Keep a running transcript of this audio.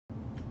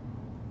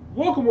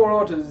Welcome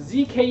all to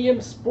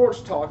ZKM Sports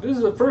Talk. This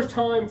is the first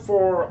time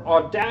for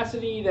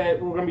Audacity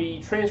that we're going to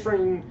be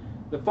transferring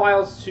the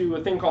files to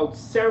a thing called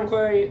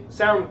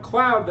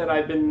SoundCloud that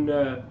I've been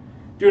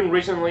doing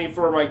recently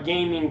for my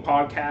gaming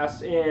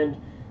podcast. And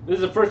this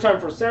is the first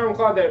time for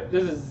SoundCloud that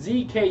this is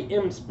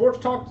ZKM Sports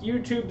Talk.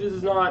 YouTube, this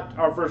is not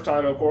our first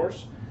time, of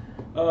course.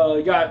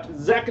 You got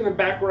Zach in the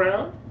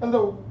background.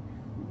 Hello.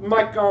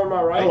 Mike on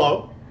my right.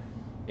 Hello.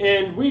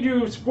 And we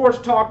do sports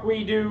talk.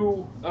 We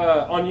do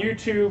on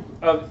YouTube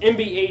of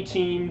NBA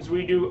teams.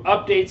 We do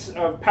updates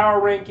of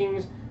power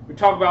rankings. We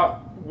talk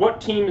about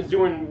what team is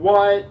doing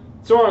what,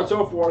 so on and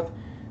so forth.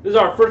 This is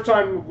our first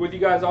time with you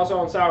guys also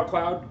on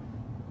SoundCloud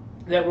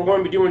that we're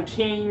going to be doing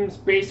teams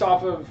based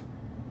off of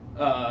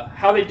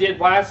how they did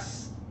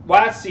last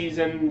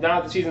season.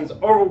 Now the season's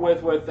over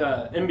with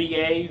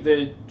NBA,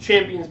 the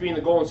champions being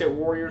the Golden State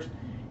Warriors.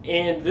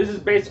 And this is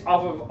based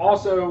off of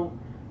also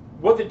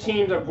what the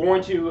teams are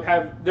going to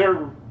have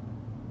their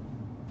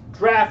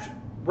draft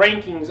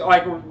rankings.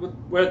 Like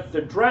with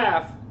the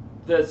draft,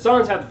 the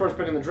Suns have the first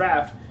pick in the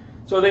draft,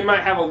 so they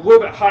might have a little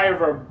bit higher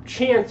of a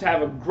chance to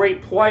have a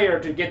great player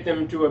to get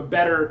them to a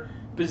better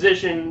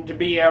position to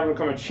be able to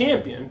become a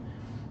champion.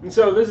 And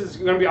so this is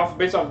going to be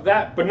based off of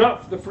that, but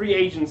not the free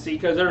agency,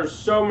 because there are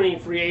so many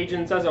free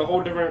agents. That's a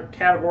whole different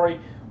category.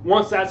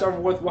 Once that's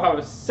over with, we'll have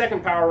a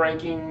second power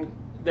ranking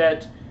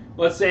that,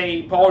 let's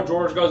say Paul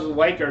George goes to the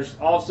Lakers,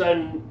 all of a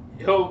sudden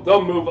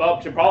they'll move up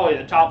to probably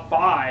the top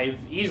 5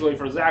 easily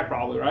for Zach,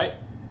 probably, right?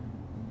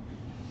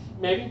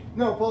 Maybe?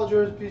 No, Paul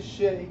George is a piece of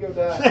shit. He go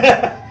die.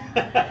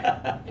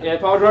 Yeah,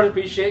 Paul George is a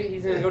piece of shit.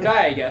 He's going to go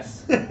die, I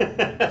guess.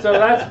 So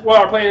that's what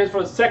our plan is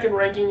for the second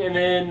ranking, and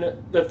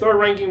then the third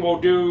ranking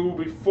we'll do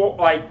before,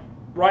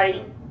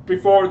 right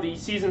before the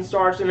season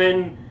starts, and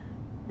then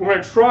we're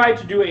going to try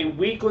to do a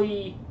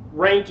weekly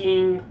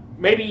ranking,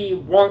 maybe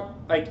one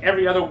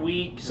every other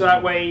week, so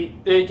that way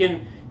they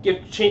can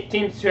give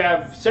teams to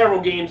have several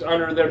games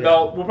under their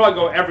belt. We'll probably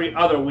go every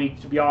other week,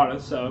 to be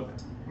honest. So,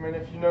 I mean,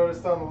 if you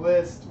noticed on the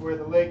list where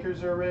the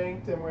Lakers are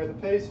ranked and where the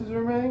Pacers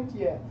are ranked,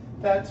 yeah,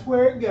 that's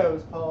where it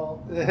goes,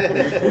 Paul.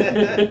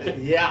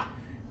 Yeah,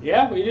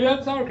 we do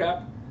have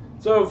SoundCloud.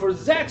 So for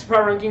Zach's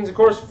power rankings, of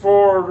course,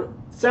 for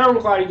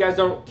SoundCloud, you guys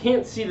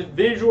can't see the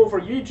visual.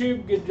 For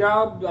YouTube, good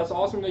job. That's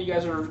awesome that you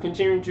guys are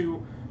continuing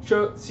to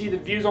see the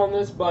views on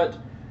this, but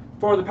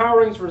for the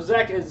power rankings for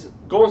Zach is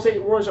Golden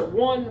State Warriors at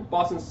 1,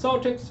 Boston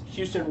Celtics,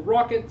 Houston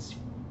Rockets,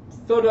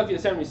 Philadelphia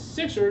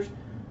 76ers,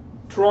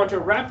 Toronto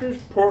Raptors,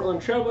 Portland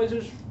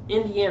Trailblazers,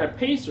 Indiana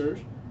Pacers,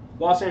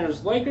 Los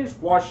Angeles Lakers,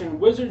 Washington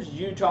Wizards,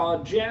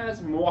 Utah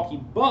Jazz, Milwaukee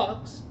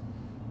Bucks,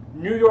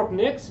 New York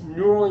Knicks,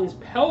 New Orleans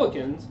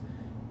Pelicans,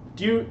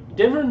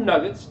 Denver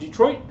Nuggets,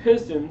 Detroit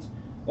Pistons,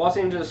 Los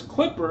Angeles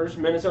Clippers,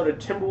 Minnesota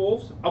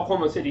Timberwolves,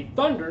 Oklahoma City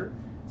Thunder,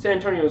 San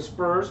Antonio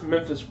Spurs,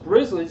 Memphis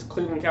Grizzlies,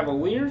 Cleveland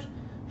Cavaliers,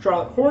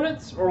 Charlotte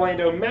Hornets,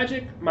 Orlando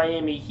Magic,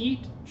 Miami Heat,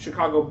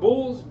 Chicago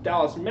Bulls,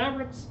 Dallas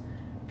Mavericks,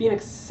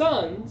 Phoenix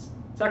Suns,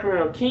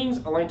 Sacramento Kings,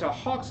 Atlanta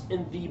Hawks,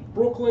 and the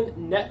Brooklyn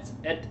Nets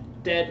at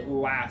dead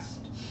last.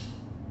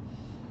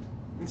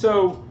 And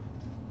so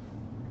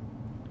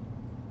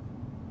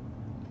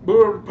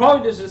we'll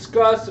probably just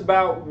discuss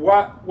about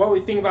what we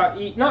think about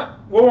we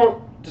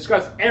won't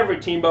discuss every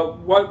team, but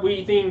what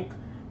we think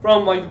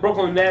from the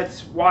Brooklyn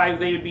Nets, why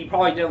they would be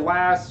probably dead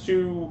last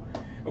to.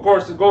 Of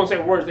course, the Golden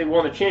State Warriors, they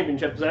won the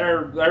championship.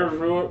 There's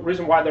a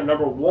reason why they're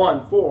number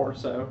 1, 4.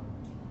 So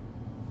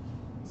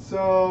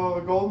the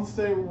Golden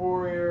State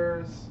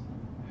Warriors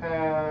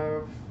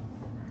have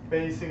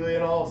basically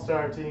an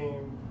all-star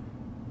team.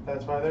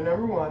 That's why they're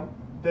number 1.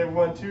 They've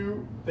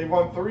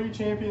won 3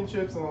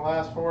 championships in the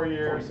last 4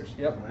 years. 4 years.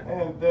 Yep.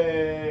 And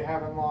they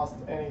haven't lost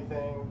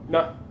anything.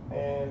 No.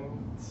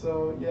 And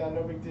so, yeah,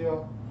 no big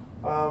deal.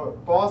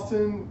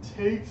 Boston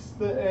takes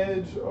the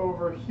edge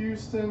over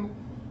Houston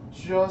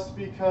just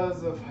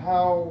because of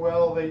how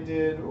well they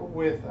did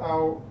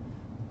without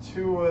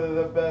 2 of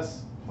the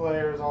best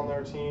players on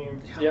their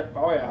team. Yep.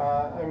 Oh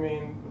yeah. I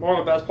mean, one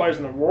of the best players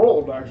in the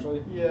world,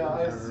 actually. Yeah,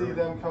 I see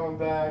them coming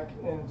back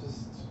and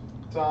just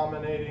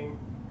dominating.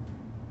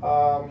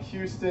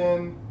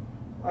 Houston,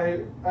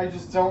 I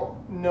just don't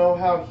know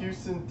how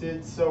Houston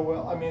did so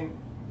well. I mean,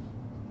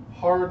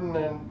 Harden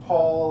and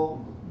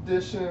Paul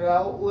dishing it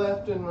out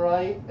left and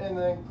right, and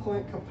then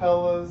Clint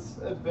Capella's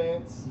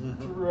advance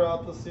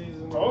throughout the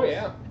season. Oh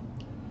yeah.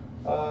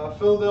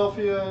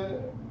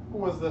 Philadelphia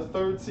was the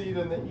 3rd seed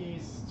in the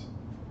East,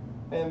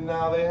 and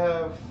now they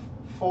have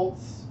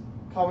Fultz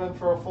coming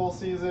for a full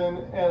season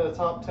and a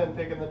top 10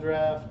 pick in the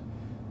draft.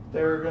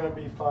 They're going to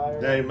be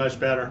fired. Yeah, much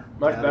better.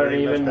 Much better,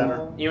 even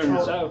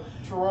Toronto, so.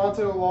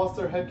 Toronto lost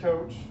their head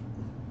coach.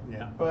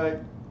 Yeah.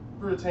 But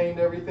retained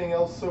everything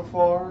else so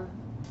far.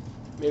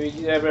 Maybe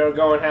they better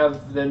go and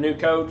have the new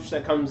coach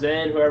that comes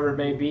in, whoever it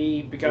may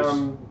be,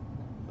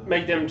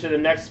 make them to the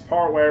next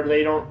part where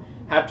they don't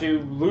have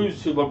to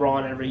lose to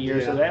LeBron every year.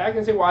 Yeah. So I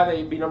can see why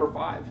they'd be number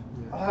 5.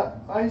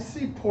 I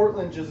see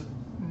Portland just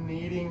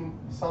needing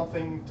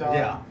something done.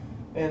 Yeah.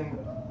 And,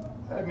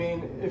 I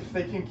mean, if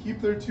they can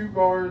keep their 2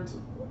 guards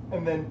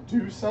and then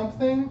do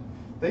something,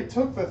 They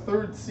took the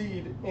 3rd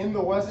seed in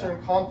the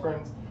Western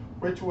Conference,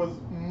 which was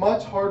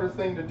much harder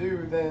thing to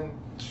do than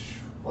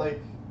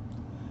like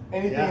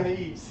anything in the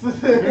East.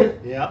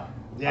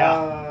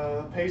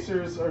 Yeah.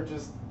 Pacers are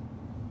just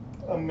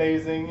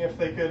amazing. If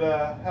they could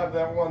have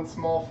that one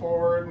small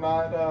forward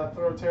not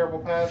throw terrible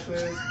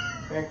passes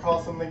and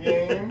cost them the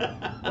game,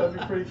 that'd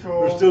be pretty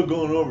cool. We're still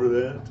going over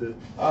that.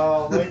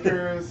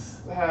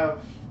 Lakers have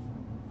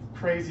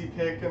crazy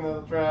pick in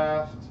the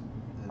draft.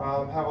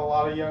 Have a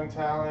lot of young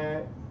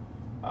talent.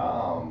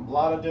 A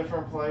lot of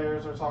different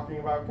players are talking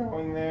about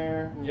going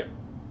there. Yep.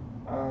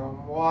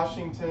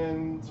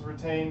 Washington's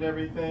retained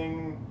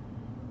everything.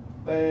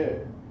 I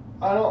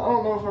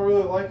don't know if I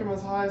really like them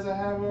as high as I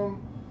have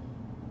them,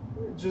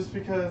 just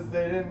because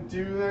they didn't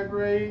do that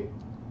great.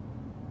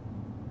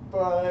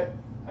 But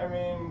I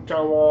mean,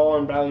 John Wall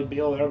and Bradley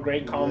Beal, they're a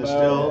great combo.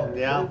 Still,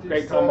 yeah.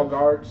 Great combo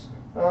guards.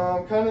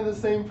 Kind of the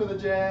same for the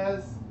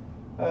Jazz.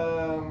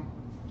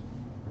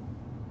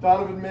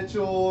 Donovan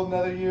Mitchell,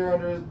 another year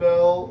under his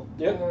belt.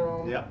 Yep.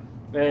 Yep.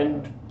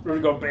 And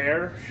Rudy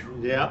Gobert.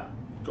 Yeah.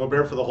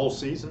 Gobert for the whole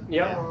season.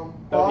 Yep.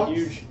 That'd Bucks, be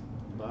huge.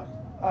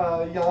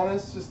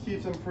 Giannis just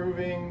keeps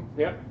improving.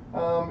 Yep.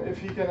 If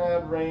he can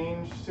add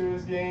range to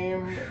his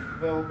game,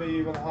 they'll be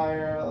even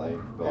higher.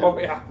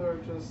 They're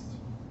just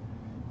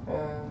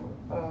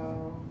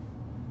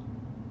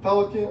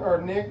Pelican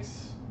or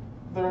Knicks.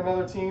 They're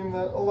another team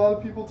that a lot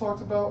of people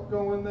talked about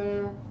going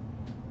there.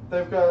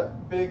 They've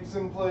got bigs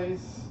in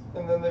place,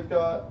 and then they've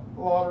got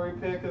lottery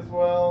pick as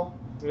well.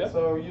 Yep.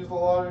 So use the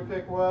lottery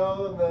pick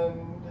well, and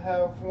then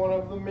have one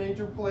of the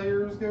major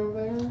players go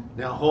there.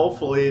 Now,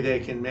 hopefully, they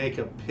can make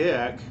a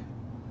pick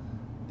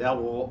that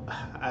will.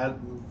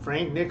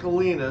 Frank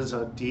Nicolina's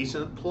a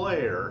decent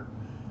player,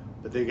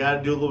 but they got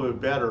to do a little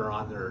bit better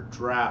on their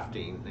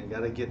drafting. They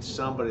got to get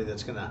somebody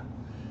that's going to.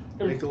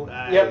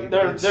 Yep,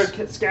 their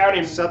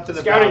scouting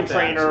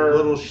trainer, a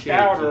little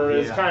scouter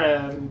shaky, is kind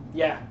of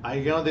I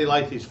know they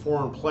like these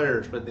foreign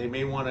players, but they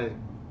may want to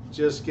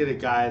just get a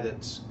guy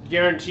that's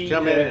guaranteed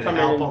come in and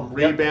help them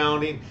Yep.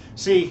 rebounding.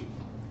 See,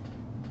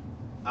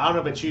 I don't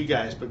know about you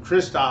guys, but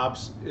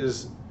Kristaps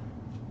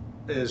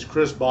is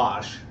Chris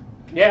Bosh.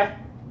 Yeah.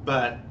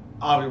 But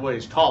obviously, well,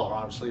 he's taller,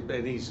 obviously,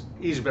 but he's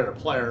a better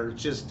player.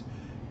 It's just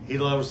he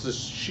loves to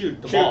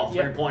shoot the ball,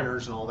 yep.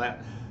 3-pointers and all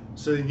that.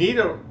 So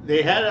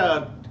they had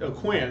a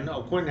Quinn.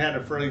 Quinn had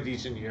a fairly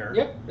decent year.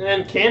 Yep.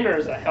 And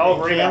Kanter's a hell of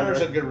a rebounder.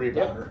 Kanter's a good rebounder.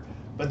 Yep.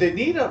 But they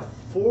need a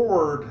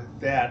forward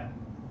that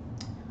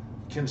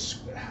can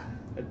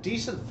a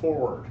decent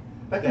forward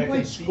that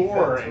can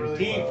score and really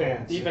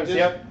defense. Well. Defense,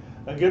 yep.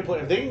 A good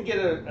player. If they can get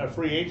a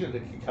free agent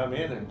that can come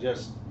in and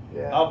just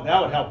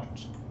that would help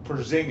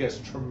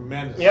Porzingis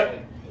tremendously.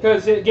 Yep.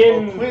 Because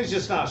again, Quinn's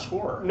just not a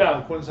scorer.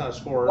 No, Quinn's not a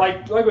scorer.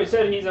 Like we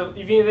said, if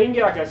they can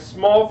get like a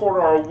small forward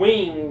or a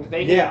wing,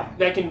 they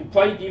can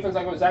play defense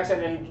like what Zach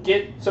said and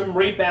get some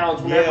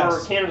rebounds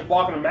whenever Kanter's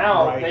blocking them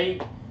out. Right. They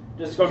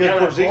just go down.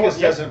 Porzingis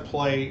doesn't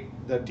play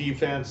the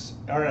defense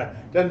or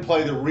doesn't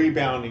play the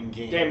rebounding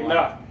game.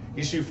 Enough.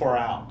 He's too far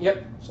out.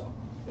 Yep. So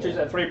choose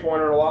that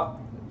 3-pointer a lot.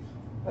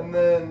 And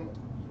then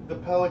the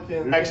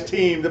Pelicans. Next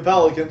team, the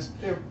Pelicans.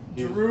 If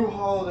Drew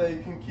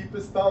Holiday can keep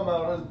his thumb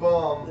out his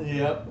bum,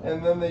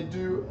 and then they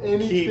do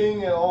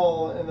anything at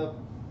all in the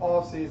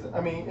offseason.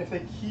 I mean, if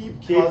they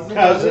keep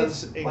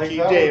Cousins and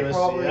keep Davis,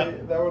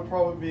 that would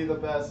probably be the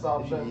best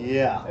option.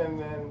 Yeah. And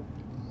then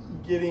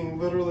getting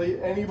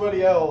literally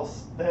anybody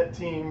else, that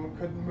team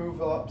could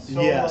move up so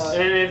much.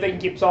 And if they can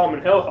keep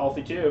Solomon Hill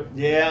healthy too.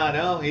 Yeah, I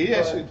know. He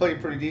actually played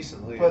pretty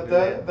decently. But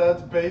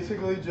that's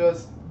basically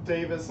just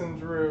Davis and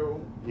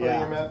Drew putting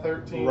him at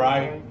 13.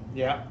 Right. Like,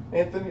 yeah.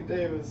 Anthony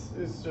Davis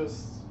is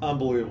just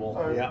unbelievable.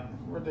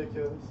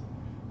 Ridiculous.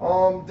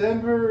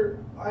 Denver,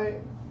 I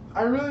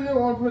really didn't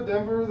want to put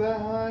Denver that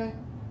high.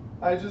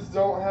 I just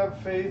don't have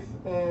faith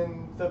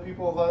in the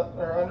people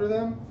that are under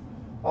them.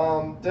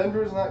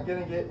 Denver's not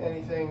going to get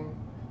anything.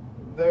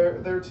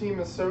 Their team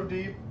is so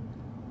deep,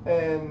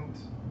 and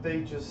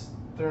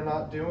they're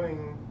not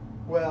doing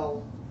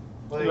well.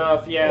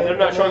 Enough, they're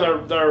not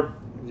showing their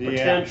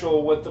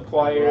potential with the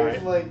players.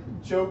 Right.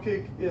 Like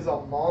Jokic is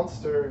a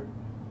monster.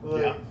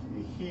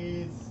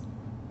 He's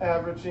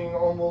averaging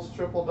almost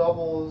triple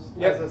doubles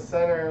as a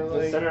center.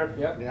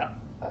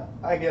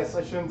 I guess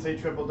I shouldn't say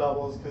triple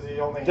doubles because he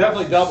only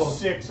has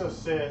 6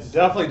 assists.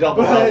 Definitely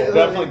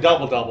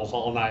double doubles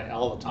all night,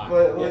 all the time.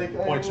 But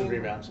points and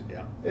rebounds.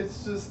 Yeah.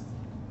 It's just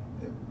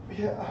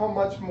how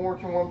much more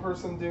can one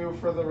person do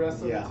for the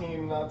rest of the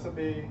team not to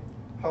be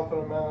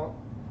helping them out?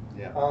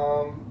 Yeah.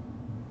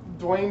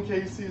 Dwayne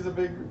Casey's a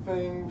big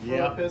thing for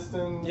the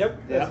Pistons.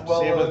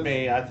 Same with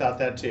me. I thought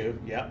that too.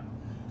 Yep.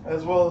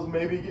 As well as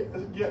maybe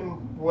getting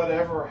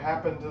whatever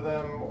happened to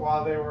them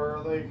while they were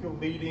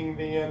leading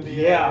the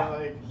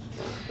NBA.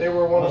 They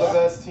were one of the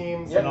best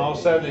teams. And all of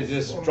a sudden they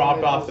just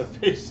dropped off the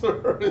face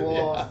of the earth.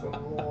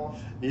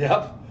 Lost.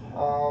 Yep.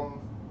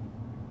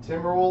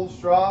 Timberwolves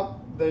dropped.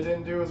 They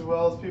didn't do as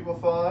well as people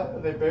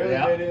thought. They barely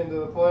made it into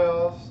the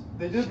playoffs.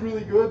 They did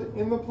really good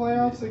in the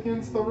playoffs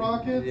against the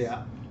Rockets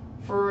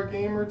for a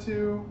game or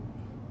two,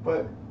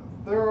 but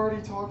they're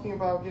already talking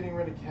about getting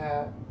rid of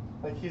Cat.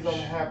 Like, he's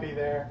unhappy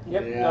there.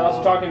 Yep. Yeah. And I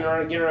was talking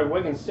to get rid of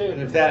Wiggins too.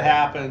 And if that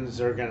happens,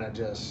 they're gonna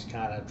just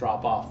kind of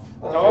drop off.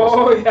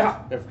 Oh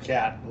yeah. If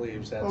Cat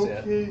leaves, that's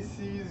it.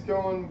 OKC's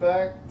going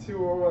back to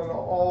an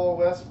all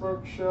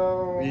Westbrook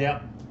show.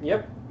 Yep.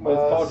 Yep. With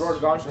Paul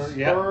George gone.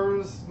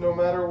 Spurs, no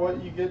matter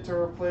what you get to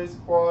replace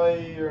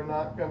Kawhi, you're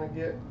not gonna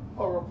get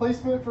a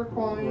replacement for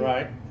Kawhi.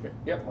 Right.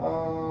 Yep.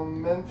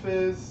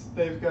 Memphis,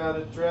 they've got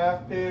a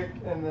draft pick,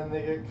 and then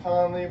they get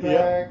Conley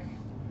back. Yep.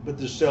 But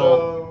they're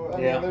still. So,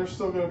 I mean, they're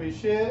still going to be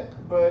shit,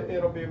 but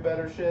it'll be a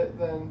better shit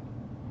than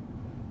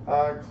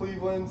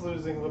Cleveland's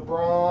losing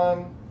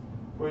LeBron,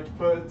 which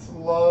puts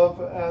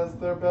Love as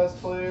their best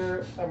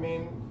player. I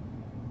mean,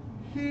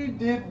 he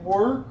did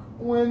work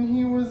when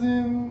he was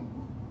in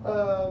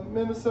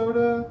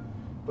Minnesota,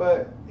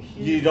 but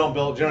You don't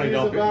build. Generally, he's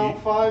don't.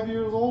 about 5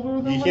 years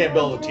older than You can't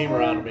build a LeBron. team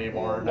around him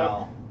anymore.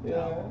 No. Yeah.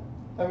 No.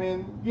 I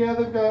mean, yeah,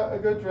 they've got a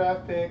good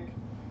draft pick,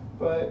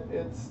 but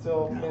it's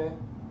still meh.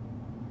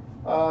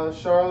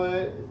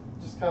 Charlotte,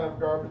 just kind of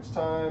garbage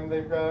time.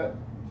 They've got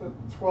the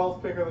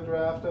 12th pick of the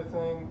draft, I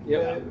think.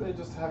 Yeah. They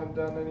just haven't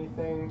done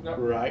anything.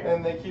 Right.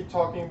 And they keep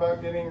talking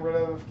about getting rid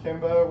of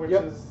Kimba, which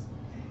Yep. is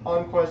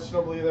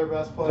unquestionably their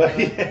best player.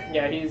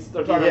 Yeah,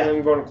 they're talking about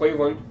him going to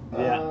Cleveland.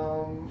 Yeah.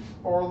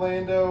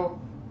 Orlando,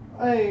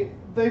 they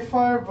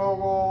fired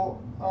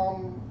Vogel.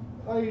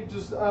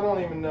 I don't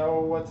even know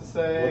what to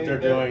say. What they're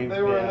doing,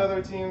 They were yeah.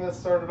 another team that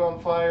started on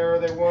fire.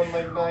 They won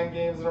like 9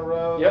 games in a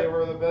row. Yep. They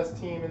were the best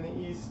team in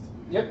the East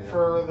Yep.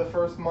 for the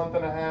first month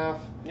and a half.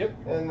 Yep.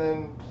 And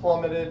then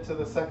plummeted to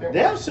the second. They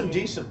have worst some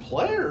team. decent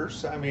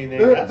players. I mean,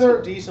 They're- got they're-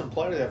 some decent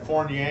players. They have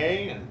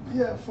Fournier and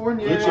Yeah,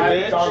 Fournier,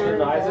 Vucevic,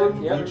 Jonathan Isaac,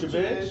 Vucevic, yeah.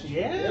 Vucevic,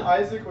 yeah.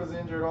 Isaac was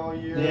injured all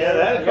year. yeah,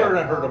 that Yeah.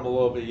 hurt him a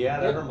little bit. Yeah,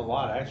 that Yeah. hurt him a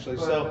lot actually.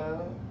 But, So,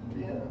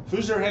 yeah.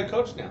 who's their head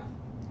coach now?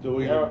 Do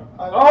we? Yeah.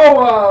 I-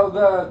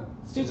 The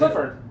Steve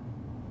Clifford.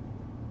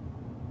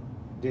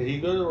 Did he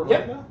go to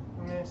Orlando?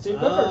 Yeah. Steve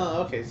Clifford.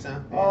 Oh, okay,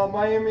 so.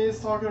 Miami is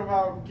talking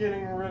about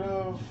getting rid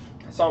of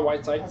Hassan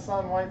Whiteside.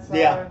 Hassan Whiteside,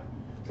 Yeah.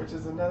 which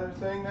is another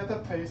thing that the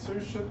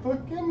Pacers should look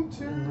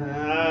into. I'm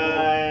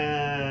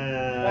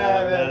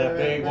a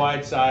big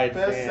Whiteside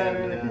Best fan.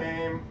 center in the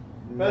game.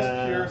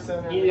 Best pure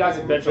center in He the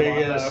hasn't game. been-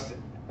 Biggest,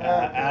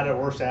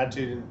 worst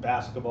attitude in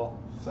basketball.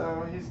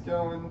 So he's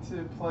going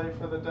to play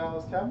for the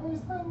Dallas Cowboys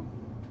then?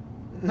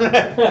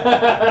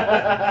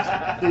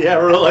 Yeah,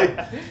 really.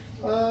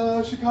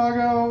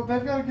 Chicago,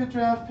 they've got a good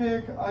draft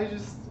pick.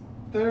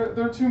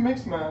 They're too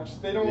mixed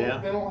match. They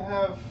don't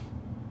have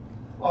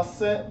a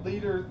set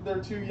leader. They're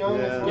too young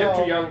Yeah. as well. Yep,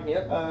 too young.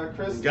 Yep.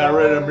 Chris Got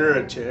rid of Dunn.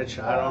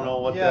 Mirotic. I don't know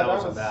what Yeah, that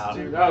was that was about.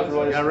 stupid. That was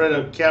really Got rid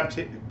of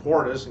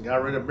Portis and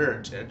got rid of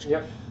Mirotic.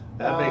 Yep.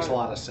 That makes a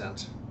lot of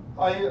sense.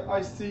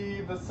 I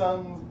see the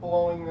Suns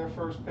blowing their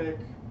first pick.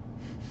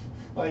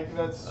 Like,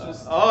 that's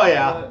just oh,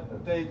 yeah.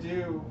 what they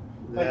do.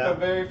 Like, Yeah. the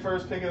very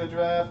first pick of the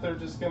draft, they're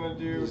just going to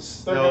do...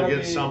 They're They'll gonna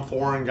get be some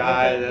foreign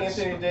guy that's.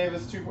 Anthony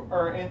Davis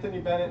or Anthony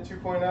Bennett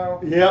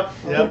 2.0.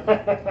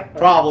 Yep.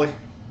 Probably.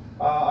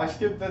 I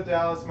skipped the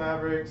Dallas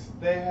Mavericks.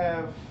 They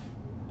have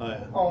Oh,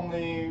 yeah.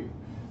 only...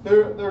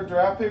 Their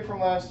draft pick from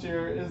last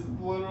year is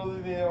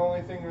literally the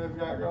only thing they've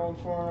got going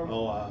for them.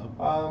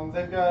 Oh,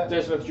 They've got...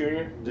 Dennis Smith Jr.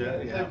 yeah.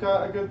 They've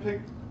got a good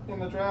pick in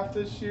the draft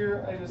this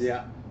year.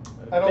 Yeah.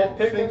 I don't Fifth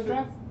pick in think the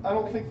draft? I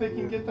don't think they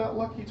can get that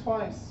lucky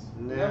twice.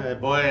 Yeah,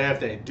 boy, if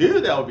they do,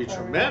 that would be I mean,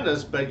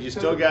 tremendous. But you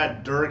still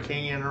got Dirk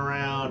hanging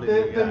around. And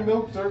They you got-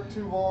 milked Dirk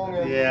too long,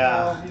 and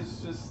Yeah. now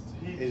he's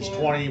He's can't-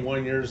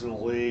 21 years in the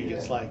league. Yeah.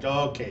 It's like,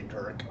 okay,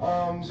 Dirk.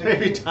 The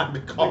Maybe King- time to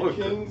call the it.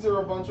 Kings are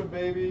a bunch of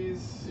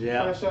babies,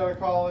 Yeah. fresh out of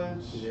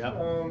college. Yep.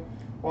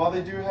 While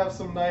they do have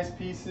some nice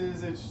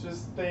pieces, it's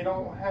just they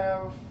don't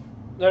have.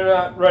 They're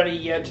not ready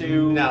yet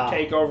to No.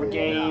 take over No.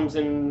 games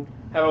and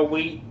have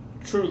a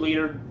true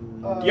leader.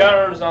 Uh,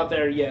 Yarn's not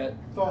there yet.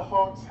 The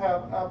Hawks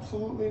have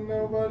absolutely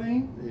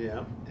nobody,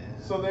 Yeah.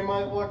 so they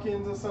might luck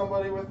into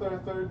somebody with their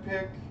third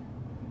pick.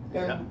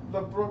 And Yeah.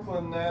 the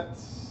Brooklyn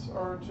Nets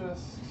are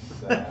just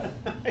sad.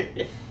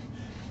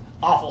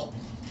 Awful.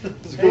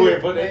 That's a good way to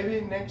put it.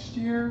 Maybe next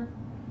year,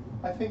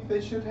 I think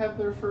they should have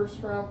their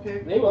first round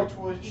pick, They will.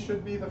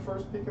 should be the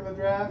first pick of the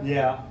draft.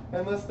 Yeah.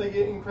 Unless they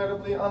get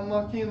incredibly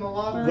unlucky in the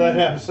lottery. Let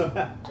him some.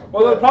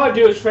 What they'll probably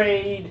do is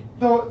trade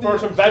for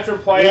some veteron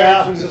players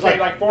Yeah, and just trade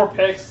like- like 4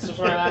 picks.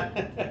 Something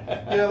like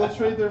that. Yeah, they'll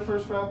trade their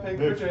first round pick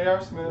for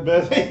J.R. Smith.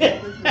 But-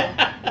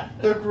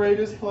 The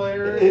greatest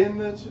player in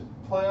the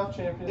playoff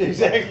championship.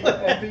 Exactly.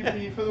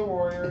 MVP for the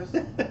Warriors.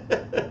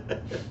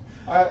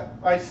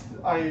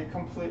 I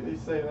completely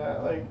say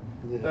that. Like,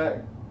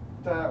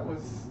 that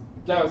was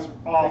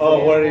awful.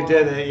 Oh, what he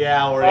did it,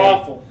 yeah, where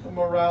Awful. the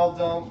morale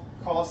dump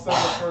cost them the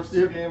first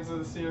 2 games of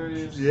the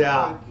series.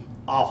 Yeah, Like,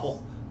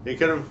 awful. He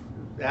could have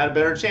had a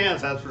better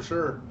chance, that's for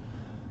sure.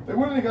 they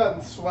wouldn't have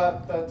gotten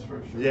swept, that's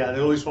for sure. Yeah, they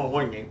at least won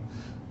 1 game.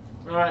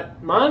 All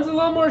right, mine's a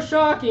little more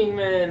shocking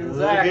than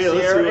Zach's Okay,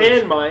 let's here see what-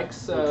 and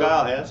Mike's. What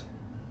Kyle has.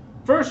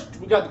 First,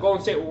 we got the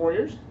Golden State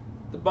Warriors,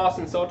 the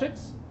Boston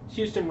Celtics,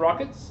 Houston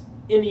Rockets,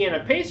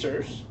 Indiana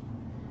Pacers,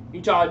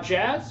 Utah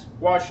Jazz,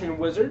 Washington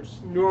Wizards,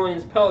 New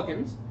Orleans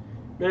Pelicans,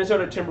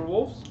 Minnesota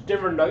Timberwolves,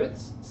 Denver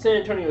Nuggets, San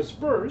Antonio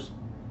Spurs,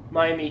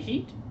 Miami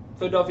Heat,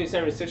 Philadelphia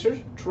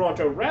 76ers,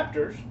 Toronto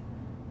Raptors,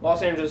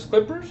 Los Angeles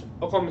Clippers,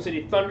 Oklahoma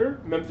City Thunder,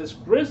 Memphis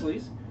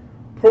Grizzlies,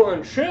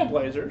 Portland Trail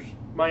Blazers,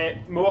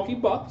 Milwaukee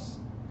Bucks,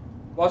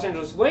 Los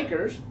Angeles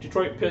Lakers,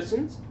 Detroit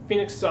Pistons,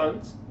 Phoenix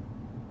Suns,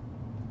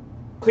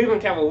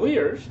 Cleveland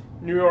Cavaliers,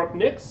 New York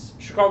Knicks,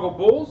 Chicago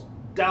Bulls,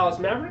 Dallas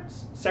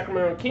Mavericks,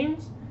 Sacramento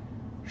Kings,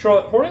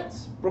 Charlotte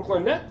Hornets,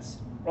 Brooklyn Nets,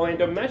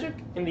 Orlando Magic,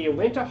 and the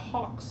Atlanta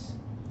Hawks.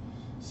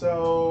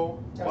 So,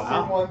 I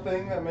Wow. see one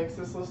thing that makes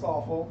this list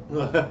awful.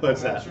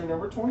 What's That's that? your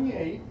number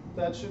 28.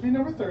 That should be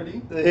number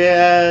 30.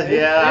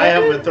 Yeah, I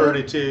have him at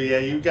 32. Yeah,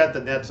 you got the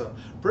Nets up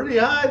pretty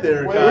high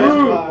there, Way guys. too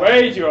Ooh, high.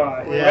 way too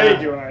high. Yeah.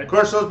 Way too high. Of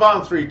course, those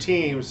bottom three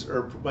teams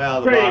are, well,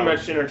 the Pretty bottom.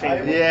 much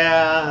interchangeable.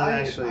 Yeah,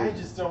 actually. I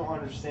just don't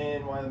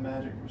understand why the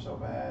Magic are so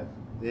bad.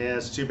 Yeah,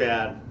 it's too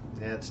bad.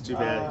 Yeah, it's too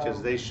bad because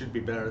Um, they should be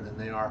better than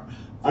they are.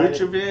 I-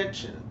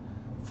 Vucevic and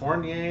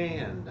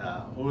Fournier and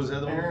what was the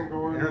other Aaron one?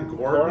 Gordon. Aaron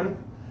Gordon.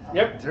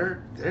 Yep.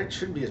 They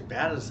shouldn't be as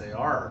bad as they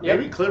are. Yep.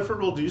 Maybe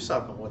Clifford will do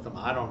something with them.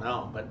 I don't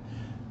know, but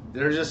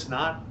they're just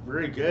not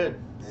very good.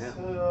 Yeah.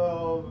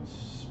 So, the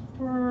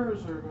Spurs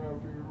are going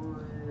to be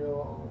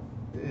real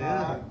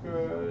not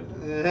good.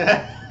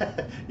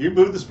 You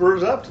moved the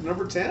Spurs up to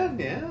number 10.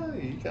 Yeah,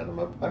 you got them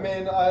up. I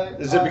mean,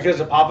 Is it because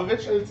of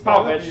Popovich? It's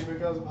gotta Popovich. be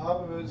because of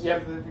Popovich.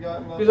 Yep. They've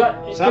gotten Because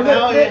nothing wrong.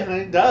 Somehow Because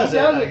he does he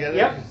it. does I it, get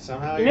yep. it.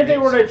 Somehow Even if they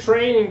were to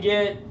trade and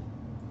get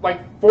like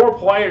 4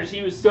 players,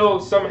 he would still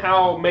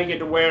somehow make it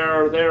to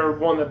where they're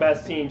one of the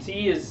best teams.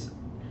 He is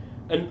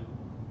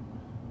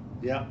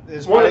Yeah,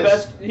 it's one of the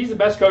probably- best. He's the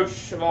best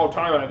coach of all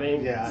time, I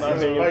think. Yeah, in my he's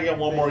opinion. probably got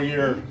one more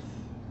year.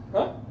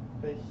 Huh?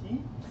 The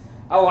Heat?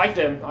 I like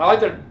them. I like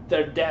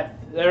their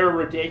depth. They're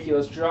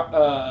ridiculous.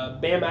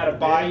 Bam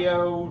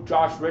Adebayo,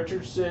 Josh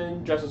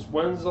Richardson, Justice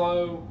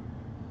Winslow.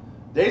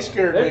 They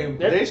scared me.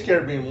 They're- They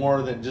scared me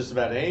more than just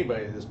about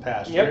anybody this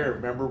past Yep. year.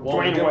 Remember,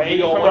 Dwayne Wade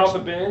coming off the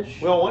bench.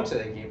 We all went to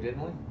that game,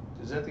 didn't we?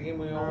 Is that the game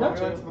we all No, went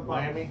we went to the Bucks.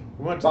 Miami.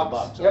 We went to the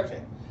Bucks, Bucks. yep. Okay.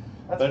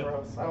 That's But-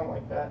 gross. I don't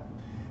like that.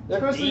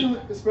 They're deep.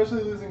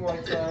 Especially losing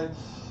Whiteside.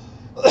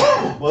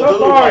 Well, So those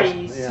far, are-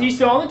 he's yeah.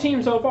 still on the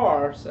team so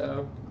far.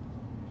 So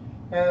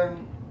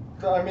And,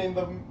 I mean,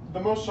 the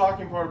most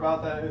shocking part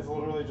about that is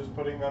literally just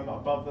putting them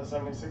above the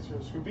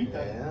 76ers who beat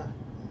them.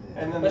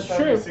 Yeah. And then That's the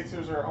true.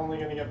 76ers are only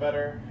going to get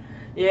better.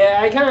 yeah,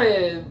 I kind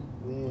of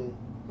Mm,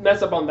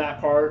 messed up on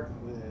that part.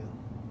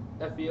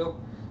 yeah. I feel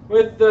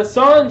with the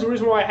Suns, the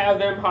reason why I have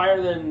them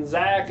higher than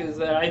Zach is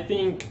that I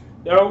think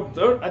they're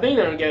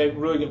gonna get a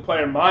really good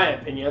player in my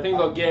opinion. I think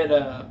they'll get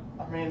I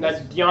mean,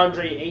 that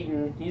DeAndre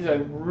Ayton. He's a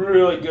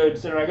really good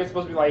center. I guess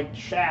supposed to be like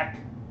Shaq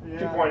yeah.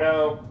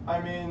 2.0. I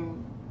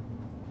mean,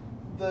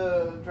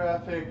 the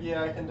draft pick,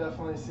 yeah, I can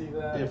definitely see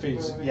that. If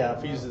he's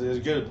as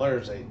good a player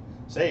as they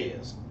say he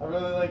is. I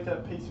really like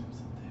that Pacers up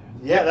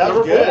there. Yeah, that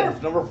was Number good.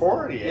 4. Number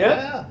 40. Yeah.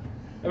 Yeah.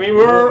 I mean,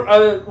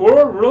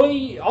 we're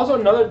really also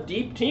another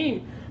deep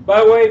team.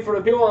 By the way, for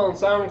the people on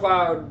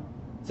SoundCloud,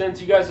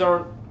 since you guys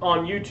aren't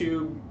on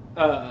YouTube,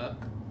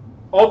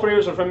 all 3 of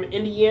us are from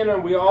Indiana.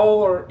 We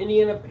all are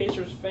Indiana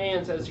Pacers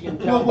fans, as you can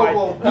tell by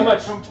how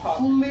much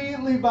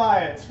completely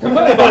biased.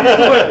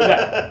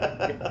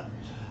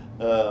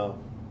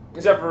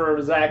 Except for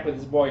Zach with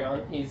his boy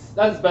on.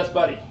 That's his best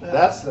buddy.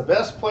 That's the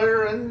best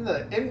player in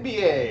the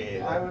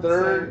NBA. I The would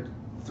third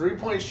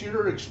three-point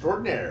shooter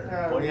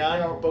extraordinaire.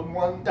 Bojan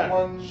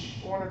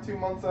one or 2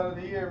 months out of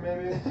the year,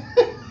 maybe.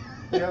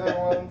 The other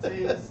ones,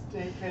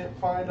 he can't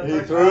find a He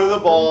break threw the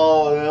pass.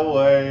 ball that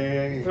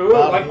way. Threw it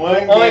Caught like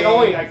one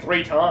only game. like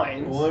 3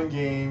 times. One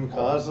game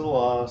caused a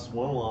loss.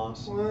 One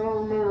loss. Well, I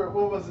don't remember,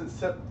 what was it,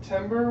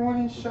 September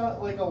when he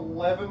shot like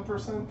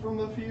 11% from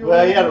the field?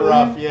 Well, he had a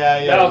rough, he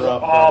That had a was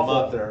rough awful.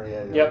 month there.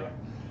 Yeah. Yep.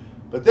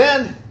 But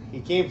then he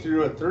came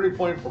through a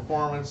 30-point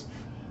performance.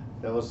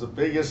 That was the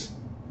biggest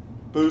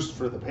boost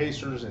for the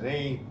Pacers and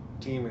any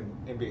team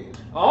in NBA.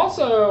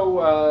 Also,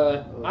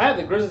 I have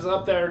the Grizzlies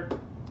up there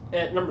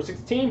at number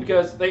 16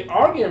 because they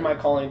are getting my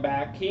calling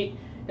back.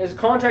 His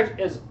contract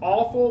is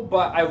awful,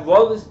 but I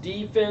love his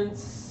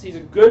defense. He's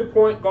a good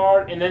point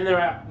guard, and then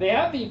they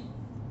have the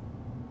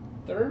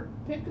 3rd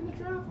pick in the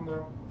draft,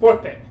 No.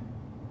 4th pick,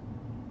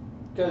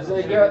 because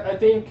they got I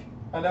think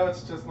I know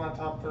it's just not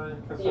top 3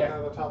 because Yeah. I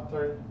know the top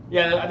 3.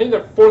 yeah I think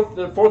they're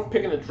fourth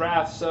pick in the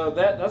draft, so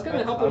that's going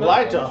to help I'd them.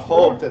 like out. to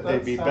hope that That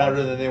they'd be sounds-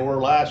 better than they were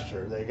last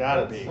year. They got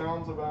to That be.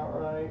 sounds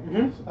about right.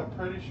 Mhm. I'm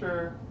pretty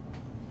sure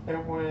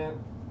it went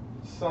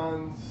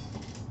Suns,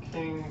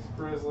 Kings,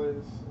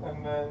 Grizzlies,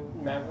 and then,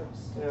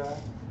 Mavericks. yeah.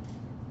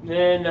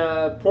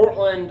 Then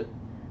Portland,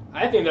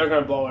 I think they're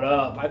going to blow it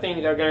up. I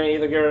think they're going to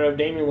either get rid of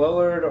Damian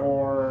Lillard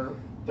or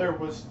There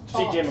was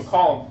talks. CJ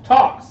McCollum.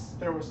 Talks.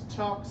 There was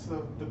talks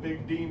of the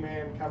big D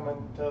man coming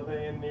to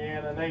the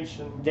Indiana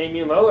Nation.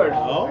 Damian Lillard.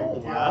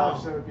 Oh, my wow.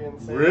 gosh, that would be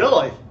insane.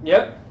 Really?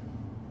 Yep.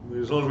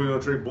 As long as we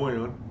don't trade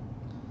Boyan,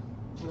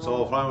 it's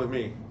all fine with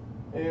me.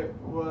 It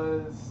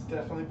was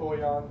definitely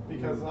Boyan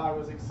because I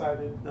was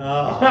excited.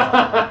 Oh,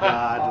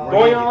 God.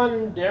 Were you-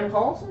 Boyan, Darren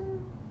Collison?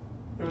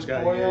 It was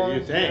got- Boyan,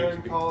 you think.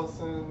 Jared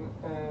Collison,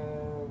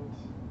 and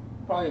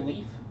Probably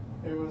Leaf.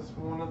 it was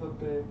one of the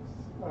bigs.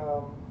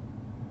 I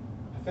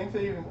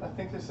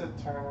think they said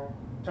Turner.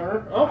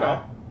 Turner? Okay.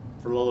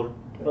 For Lillard.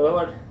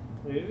 Lillard.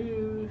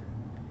 Ooh.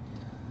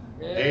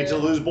 Hate to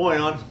lose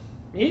Boyan.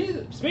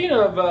 Speaking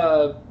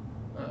of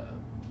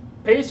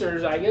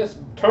Pacers, I guess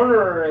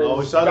Turner is. Oh,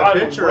 we saw the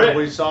picture.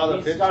 We saw the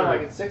He's picture. got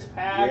like a six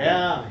pack.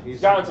 Yeah,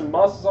 He's got some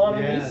muscles on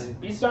him. Yeah.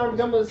 He's starting to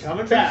become a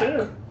Coming true back.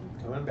 center.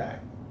 Coming back.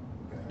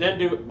 Didn't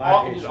do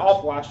My he did Pacers.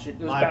 awful last year.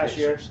 This My past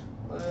year. Pacers.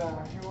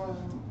 Yeah, he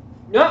wasn't.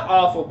 Not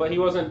awful, but he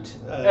wasn't.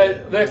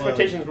 The well-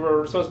 expectations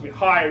were supposed to be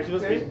higher. He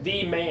was supposed to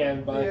be the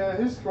man, but Yeah,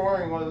 his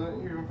scoring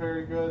wasn't even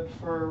very good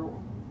for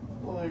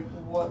like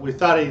what. We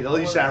thought he'd at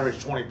least what- average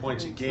 20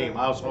 points a game.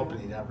 I was hoping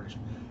he'd average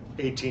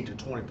 18 to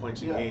 20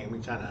 points a Yeah. game. We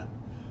kind of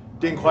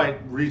didn't quite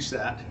reach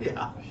that.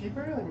 Yeah. He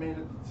barely made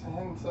it to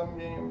 10 some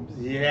games.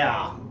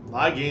 Yeah.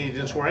 My game, he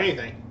didn't score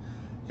anything.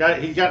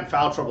 He got in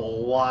foul trouble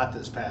a lot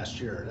this past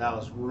year. That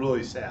was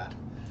really sad.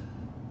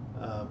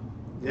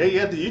 Yeah, you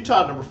had the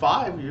Utah number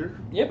 5.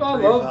 yep, I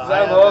pretty love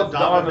high. Donovan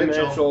Donovan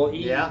Mitchell.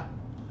 Yeah.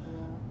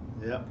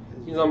 Yep.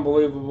 He's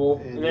unbelievable.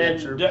 And And then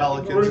your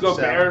Pelicans Rudy at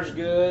Gobert's 7.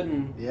 good.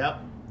 And Yep.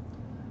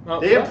 well,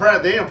 They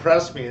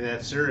impressed me in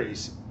that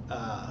series.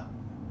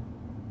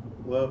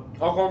 Well,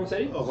 Oklahoma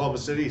City. Oklahoma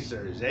City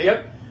series. Eh?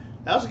 Yep.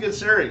 That was a good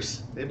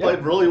series. They played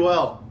really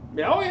well.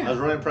 Yeah, oh I yeah. was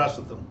really impressed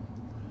with them.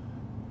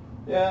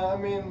 Yeah, I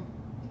mean,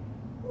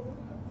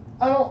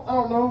 I don't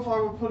know if I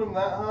would put him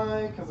that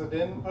high because I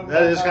didn't put him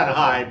That is kind of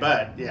high,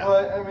 but yeah.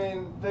 But I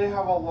mean, they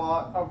have a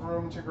lot of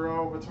room to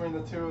grow between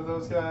the two of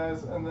those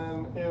guys. And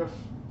then if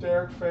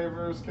Derek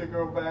Favors could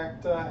go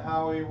back to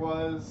how he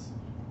was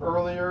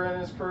earlier in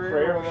his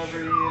career,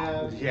 whenever he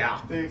had Yeah.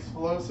 the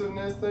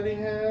explosiveness that he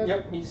had.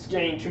 Yep, he's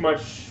gaining too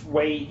much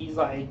weight. He's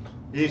like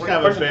He's kind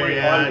of a pushing big,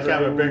 300 he's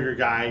kind of a and- bigger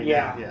guy.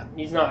 Yeah, Yeah.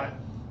 he's not.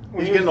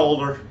 He's getting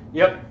older.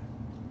 Yep.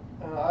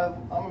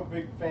 I'm a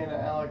big fan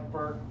of Alec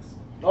Burks.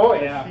 Oh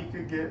yeah. If he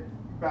could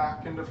get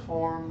back into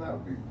form, that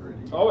would be pretty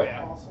Oh,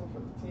 yeah. awesome for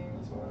the team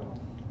as well.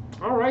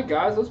 All right,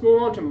 guys, let's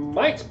move on to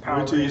Mike's power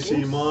Wait till you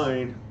see rankings.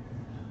 mine.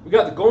 We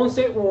got the Golden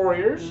State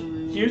Warriors,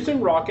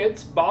 Houston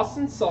Rockets,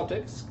 Boston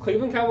Celtics,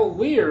 Cleveland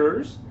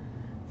Cavaliers,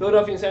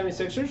 Philadelphia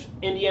 76ers,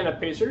 Indiana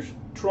Pacers,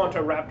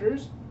 Toronto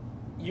Raptors,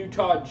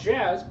 Utah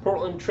Jazz,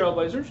 Portland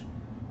Trailblazers,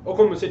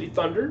 Oklahoma City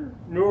Thunder,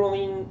 New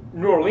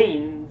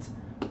Orleans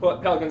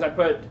Pelicans. I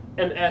put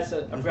an S.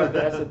 I forgot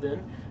the S at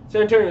then.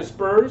 San Antonio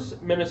Spurs,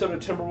 Minnesota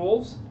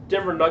Timberwolves,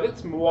 Denver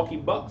Nuggets, Milwaukee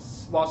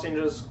Bucks, Los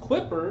Angeles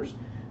Clippers,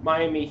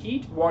 Miami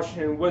Heat,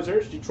 Washington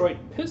Wizards, Detroit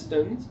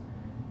Pistons,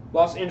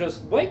 Los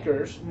Angeles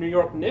Lakers, New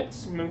York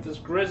Knicks, Memphis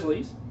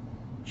Grizzlies,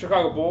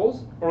 Chicago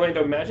Bulls,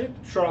 Orlando Magic,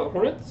 Charlotte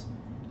Hornets,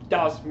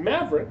 Dallas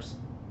Mavericks,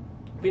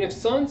 Phoenix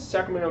Suns,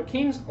 Sacramento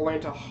Kings,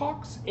 Atlanta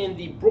Hawks, and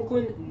the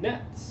Brooklyn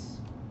Nets.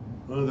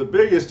 One of the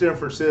biggest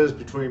differences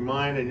between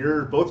mine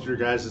and both your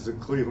guys is the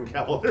Cleveland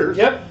Cavaliers.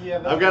 Yep. Yeah,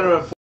 that's I've got them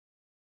at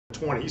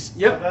 20s.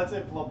 Yep. That's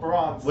if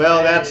LeBron.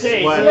 Well, that's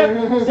Stays. what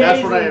Yep.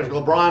 that's what Stays. if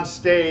LeBron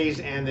stays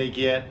and they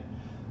get.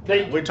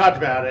 They We talked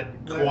about it.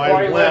 Kawhi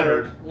Kawhi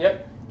Leonard.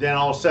 Yep. Then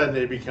all of a sudden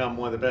they become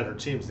one of the better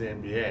teams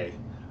in the NBA.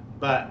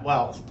 But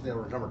well, they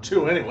were number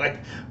 2 anyway.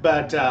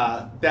 But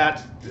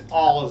that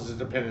all is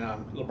dependent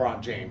on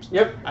LeBron James.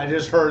 Yep. I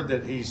just heard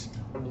that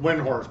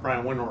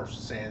Brian Windhorst was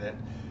saying that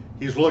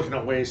he's looking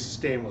at ways to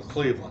stay with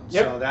Cleveland.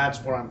 Yep. So that's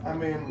what I'm I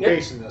mean,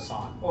 basing this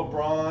on.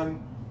 LeBron,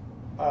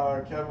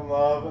 Kevin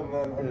Love, and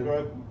then a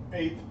good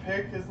 8th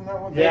pick. Isn't that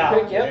what? Yeah.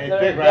 Pick, yep. They they're-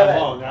 pick yeah, right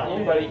along now.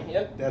 Anybody.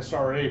 Yep. That's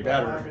already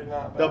better. Maybe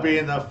not They'll bad. be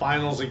in the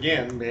finals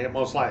again,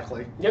 most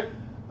likely. Yep.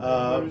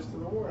 Lose to the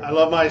Warriors. I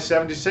love my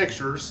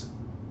 76ers.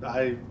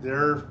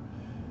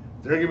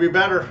 They're gonna be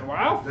better.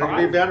 Wow. They're gonna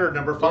be 5. better.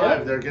 Number 5.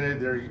 Yeah.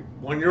 They're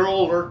 1 year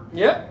older.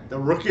 Yep. The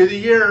rookie of the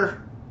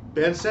year,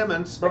 Ben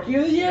Simmons. Rookie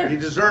of the year. He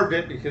deserved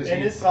it because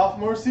in his he's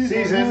sophomore season.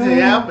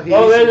 yeah. But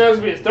Oh, then he's that was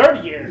be his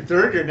third year.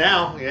 third year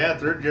now. Yeah,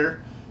 third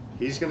year.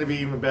 He's gonna be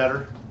even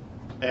better.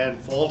 And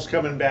Fultz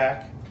coming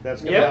back.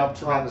 That's gonna Yep. help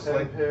Top tremendously.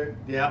 10 pick.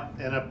 Yeah,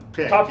 and a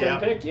pick. Top 10 yeah.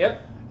 pick.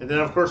 Yep. And then,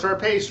 of course, our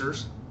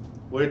Pacers,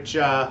 which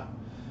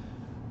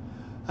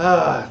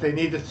they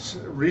need to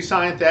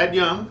re-sign Thad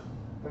Young,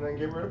 And then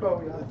get rid of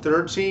Bojan.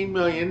 $13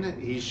 million.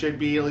 He should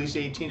be at least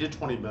 18 to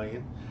 20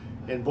 million.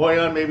 And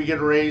Boyan maybe get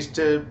a raise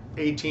to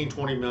 18,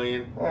 20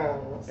 million.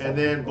 And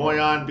then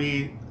Boyan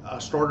be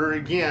a starter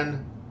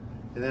again.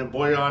 And then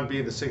Boyan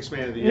be the 6th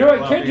man of the year. You know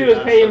what Well, you could do is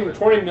pay him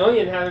 $20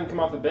 million, have him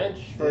come off the bench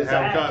for and his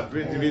have him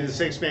ass. to be the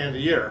 6th man of the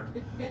year.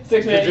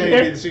 6 Then he'd be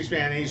million. the 6th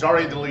man. He's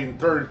already the leading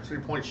third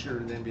three-point shooter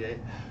in the NBA.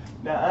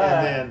 Nah,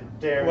 And then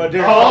Derek.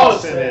 Derek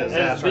Collison Collison is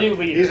that's the right.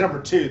 leader. He's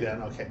number 2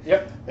 then. Okay.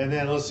 Yep. And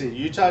then let's see,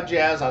 Utah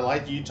Jazz. I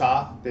like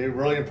Utah. They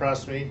really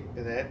impressed me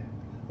in that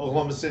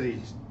Oklahoma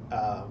City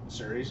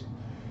series.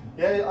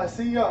 Yeah, I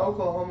see you got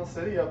Oklahoma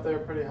City up there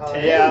pretty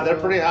high. Yeah, they're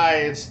pretty high.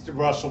 It's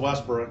Russell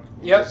Westbrook.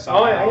 Yep.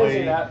 Oh, yeah, I can see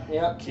He that.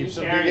 Yep. Keeps He's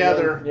them carrying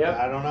together. them. Yep.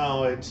 I don't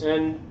know.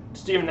 And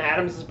Steven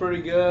Adams is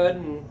pretty good,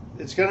 and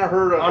It's gonna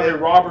hurt. Andre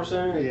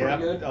Robertson is Yeah.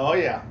 pretty good. Oh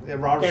yeah.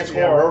 And Robertson. Can't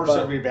Yeah, score, Robertson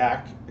but- will be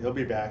back. He'll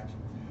be back.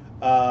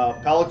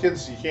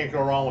 Pelicans, you can't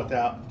go wrong with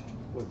that.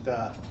 With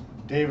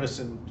Davis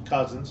and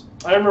Cousins.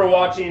 I remember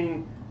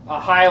watching a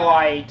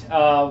highlight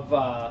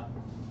of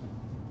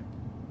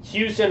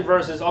Houston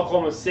versus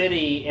Oklahoma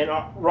City, and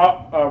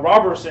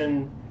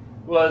Robertson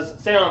was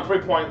standing on the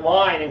 3-point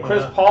line, and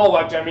Chris Paul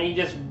looked at him, and he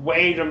just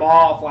waved him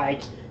off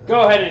like,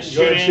 "Go ahead and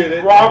shoot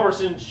it."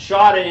 Robertson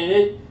shot it, and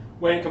it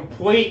went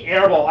complete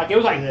airball. Like, it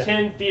was like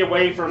 10 feet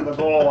away from the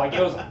goal. Like,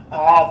 it was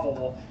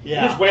awful.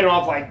 Yeah. He just waited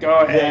off like, "Go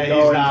ahead, Yeah,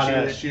 go he's ahead not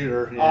and a shoot it."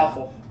 shooter. Yeah.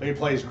 Awful. But he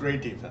plays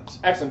great defense.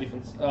 Excellent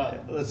defense.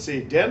 Let's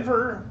see,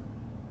 Denver.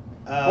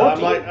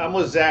 14. I'm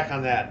with Zach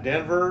on that.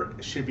 Denver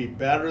should be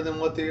better than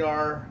what they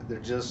are. They're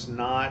just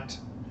not.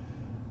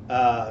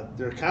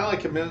 They're kind of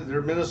like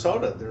they're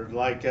Minnesota. They're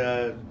like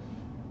a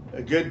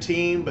good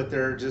team, but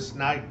they're just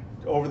not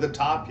over the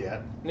top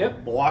yet.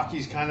 Yep.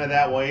 Milwaukee's kind of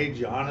that way.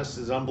 Giannis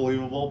is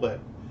unbelievable, but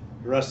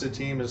the rest of the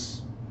team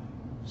is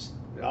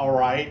all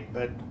right,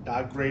 but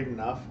not great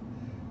enough.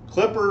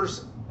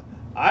 Clippers.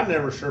 I'm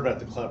never sure about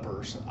the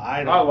Clippers.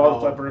 I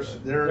love the Clippers.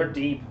 They're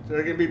deep.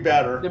 They're going to be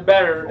better. They're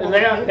better. And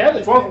they have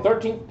the 12th and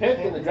 13th pick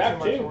in the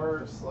draft, too.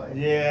 Worse, like.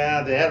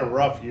 Yeah, they had a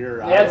rough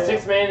year. They had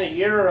 6th man of the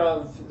year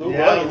of Lou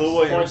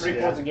Williams,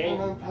 23 points a game.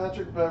 And then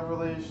Patrick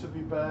Beverly should be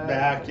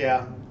back.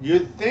 Yeah.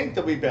 You'd think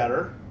they'll be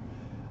better.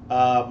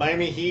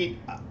 Miami Heat,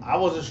 I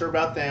wasn't sure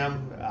about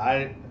them.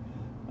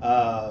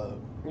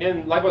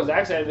 And like what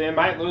Zach said, they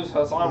might lose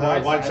Hassan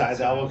Whiteside.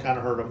 That will kind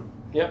of hurt them.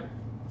 Yep.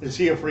 Is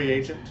he a free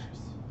agent?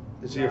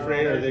 Is he a free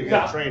agent, or are they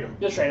going to trade him?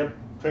 Just trade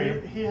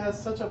him. He has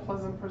such a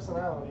pleasant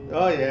personality.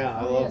 Oh, yeah.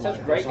 I love him. Such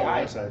a great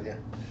guy.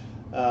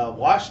 Yeah.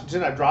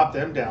 Washington, I dropped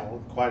them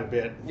down quite a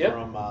bit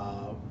from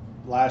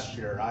last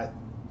year. I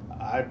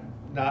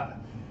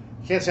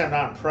can't say I'm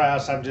not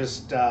impressed. I'm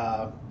just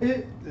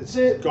it's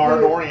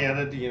guard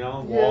oriented,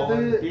 Wall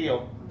and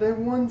Beal. They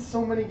won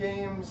so many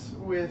games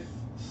with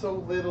so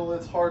little.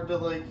 It's hard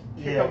to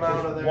kick them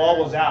out of there.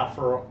 Wall was out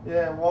for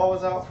Wall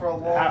was out for a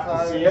long half the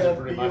time. season, and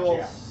pretty Beal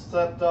much.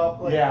 stepped up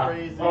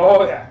crazy.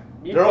 Oh yeah.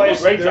 They're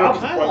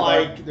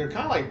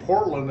kind of like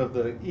Portland of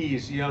the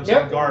East. You know what I'm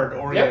saying? Guard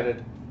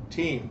oriented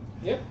team.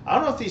 Yep. I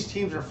don't know if these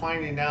teams are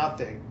finding out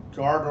that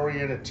guard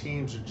oriented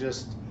teams are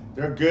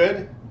they're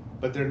good,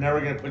 but they're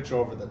never going to put you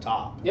over the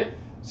top. Yep.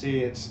 See,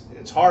 it's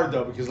hard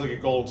though, because look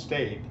at Golden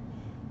State.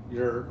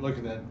 You're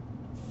looking at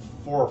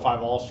 4 or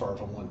 5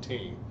 All-Stars on one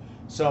team,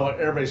 so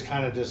everybody's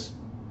kind of just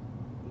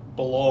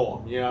below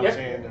them. You know what I'm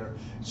saying?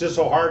 It's just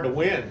so hard to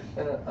win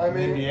And,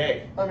 in the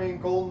NBA. I mean,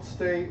 Golden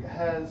State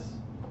has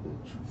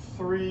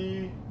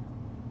 3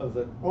 Of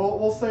the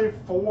we'll say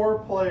 4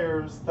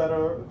 players that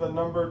are the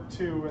number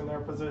 2 in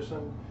their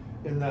position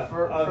in the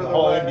for the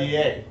whole West.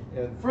 NBA.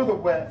 For the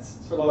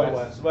West. For the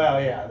West.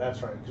 Well, yeah,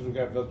 that's right, because we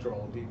got Victor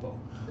Oladipo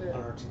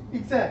on our team.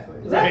 Exactly.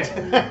 Right.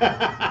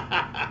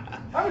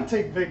 I would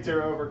take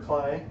Victor over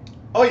Clay.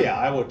 Oh yeah,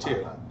 I would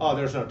too. Oh,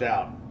 there's no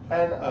doubt.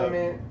 And I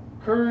mean,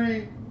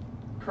 Curry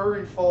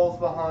falls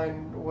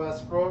behind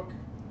Westbrook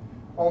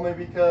only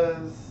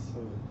because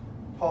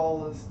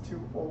Paul is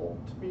too old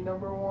to be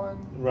number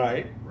 1.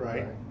 Right.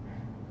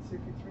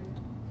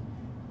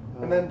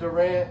 CP3. And then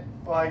Durant.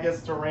 Well, I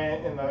guess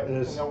Durant in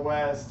the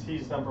West,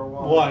 he's number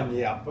 1. 1,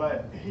 yeah.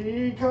 But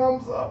he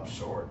comes up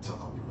short.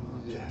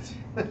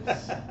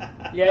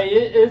 Yeah,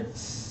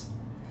 it's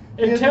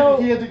he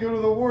had to go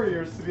to the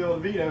Warriors to be able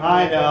to beat him.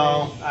 I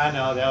know.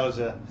 That was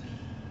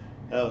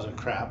a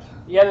crap.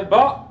 Yeah,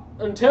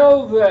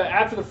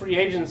 after the free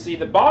agency,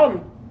 the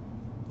bottom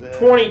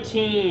 20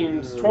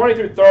 teams, 20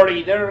 through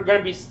 30, they're going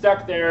to be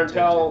stuck there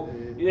until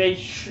they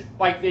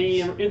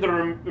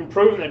either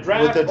improve in the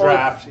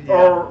draft,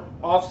 or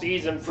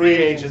off-season free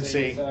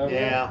agency. So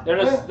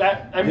they're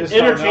just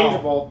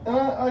interchangeable. And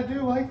I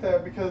do like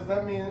that because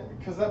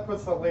that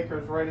puts the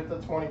Lakers right at the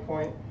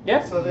 20-point.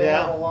 Yeah. So they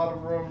have a lot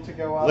of room to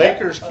go out.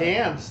 Lakers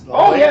can.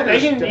 They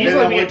can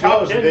easily be a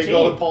top 10 They team.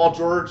 go with Paul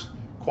George,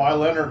 Kawhi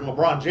Leonard, and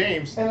LeBron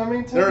James. And I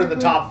mean, they're in the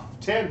top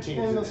 10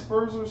 teams. And the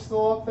Spurs are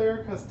still up there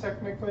because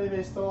technically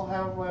they still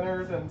have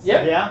Leonard and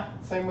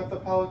same with the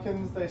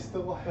Pelicans. They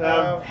still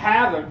have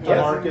them.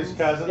 DeMarcus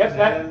Cousins.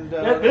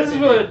 Yep, this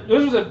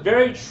was a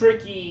very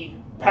tricky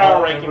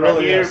power ranking right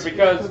here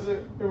because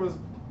it was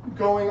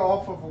going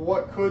off of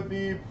what could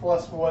be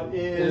plus what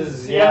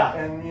is.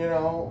 And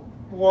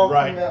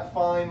walking that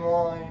fine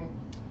line.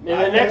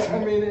 And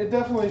it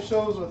definitely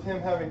shows with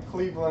him having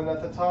Cleveland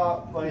at the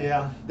top.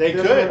 They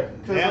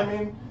could. Because I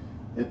mean,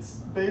 it's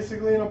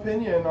basically an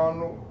opinion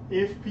on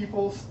if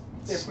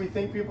we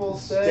think people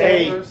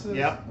stay versus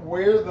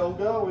where they'll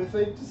go if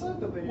they decide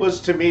to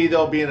leave. To me,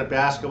 though, being a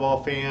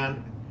basketball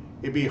fan,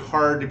 it'd be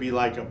hard to be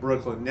like a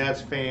Brooklyn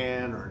Nets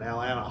fan or an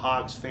Atlanta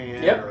Hawks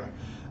fan or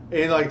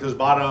any like those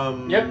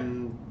bottom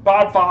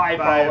 5,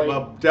 probably.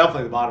 Well,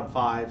 definitely the bottom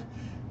 5,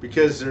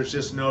 because there's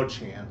just no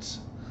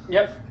chance.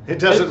 Yep. It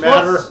doesn't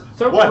matter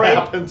what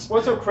happens.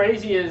 What's so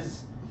crazy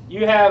is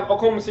you have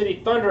Oklahoma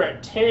City Thunder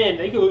at 10.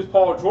 They could lose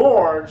Paul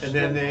George. And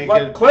then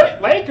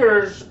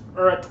Lakers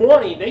or at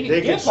 20, they could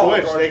They get can Paul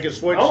switch. George. They can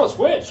switch. Almost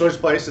switch. Switch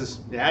places.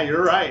 Yeah,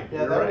 you're right. Yeah,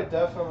 you're that right. would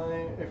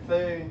definitely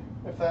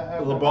if that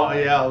happened.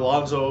 LeBron, yeah,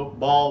 Alonzo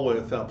Ball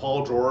with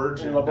Paul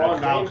George And LeBron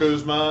Kyle James.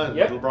 Kuzma and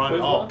Yep, LeBron.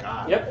 Kuzma. Oh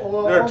God, Yep.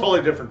 Well, they're a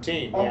totally different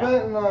team. I'm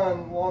betting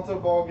on Lonzo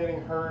Ball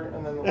getting hurt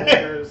and then the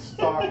Lakers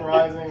stock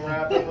rising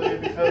rapidly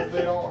because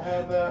they don't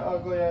have that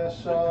ugly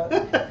ass shot.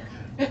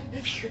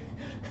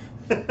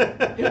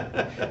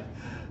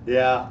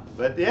 Yeah,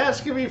 but yeah,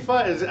 it's gonna be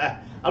fun.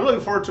 I'm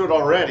looking forward to it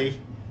already.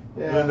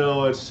 Yeah. Even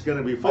though it's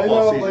gonna be I football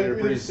know, season like here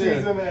pretty the soon.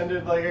 season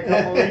ended like a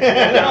couple weeks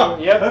ago.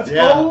 Yep. Let's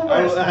Yeah, go.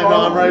 I know.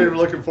 I'm already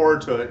looking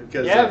forward to it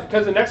because Yeah,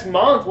 because the next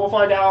month we'll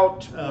find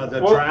out the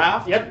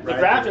draft. Yep, the right?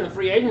 draft and the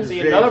free agency.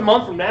 The free Another agent.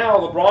 month from now,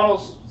 LeBron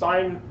will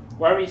sign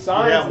wherever he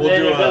signs, Yeah, and we'll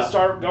then do it'll a-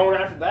 start going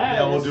after that.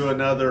 Yeah, we'll do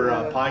another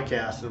Yeah.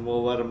 podcast and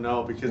we'll let them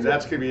know because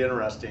that's gonna be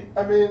interesting.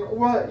 I mean,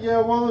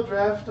 while the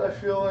draft, I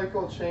feel like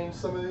will change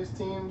some of these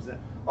teams.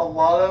 A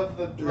lot of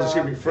the It's draft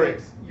gonna be free.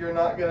 picks, you're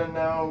not gonna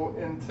know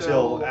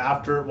until Till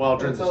after, well,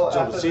 during until till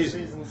after the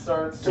season.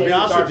 starts. To be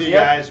honest with you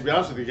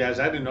guys,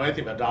 I didn't know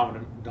anything about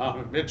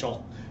Donovan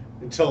Mitchell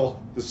until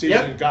the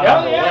season Yep. got Yeah,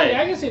 underway.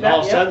 yeah, I can see And that, all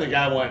of a yep. sudden, the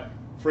guy went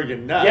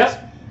friggin' nuts.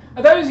 Yep.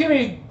 I thought he was going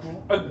to be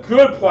a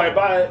good player,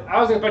 but I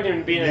was expecting him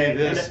to be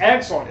an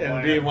excellent player.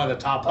 And being one of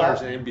the top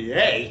players in the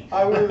NBA.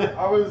 I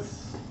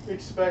was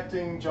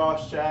expecting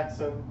Josh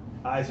Jackson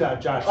I thought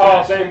Josh Oh,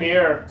 Jackson, same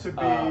here. to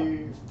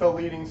be the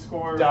leading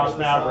scorer. Dallas for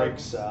the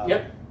Mavericks. Suns.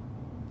 Yep.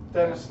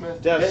 Dennis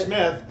Smith. Dennis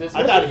Smith. Dennis I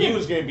Smith thought is he good.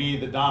 was going to be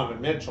the Donovan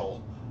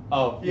Mitchell.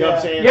 Of, you know what I'm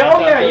Yeah. saying? Yeah, I oh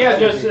thought yeah, that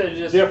yeah, was gonna be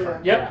just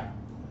different. Yep.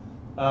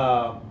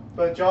 Yeah.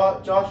 But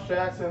Josh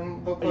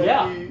Jackson looked like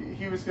Yeah.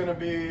 he was going to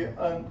be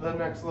the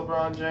next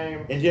LeBron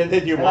James. And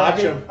then you And watch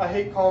him. I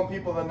hate calling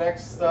people the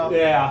next stuff.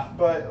 Yeah.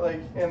 But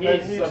and then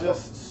He's he's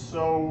just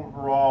so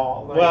raw.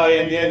 Like, Well, they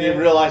and then you didn't-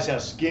 realize how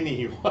skinny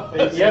he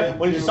was. Yep.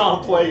 When you saw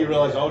him play, you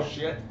realize, oh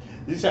shit,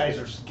 these guys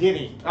are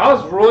skinny. I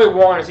was really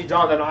wanting to see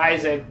Jonathan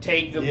Isaac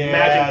take the Yeah,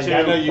 Magic to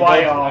I know you both-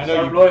 playoffs. I know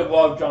I you really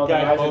love Jonathan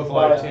Guys Isaac, both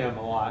but liked him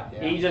a lot.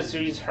 Yeah.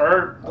 he's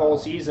hurt the whole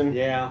season.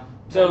 Yeah.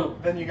 So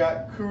Then you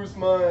got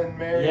Kuzma and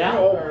Marion. Yeah.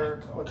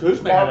 Or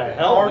Kuzma had a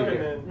hell of a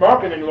year.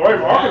 Markkanen. Laurie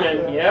Yeah.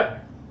 Markkinen,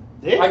 yep.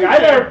 They Like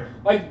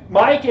like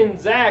Mike and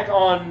Zach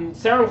on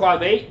SoundCloud,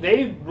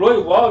 they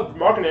really loved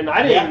Markkinen. I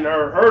didn't Yeah. even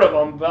never heard of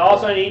him, but all of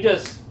a sudden he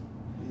just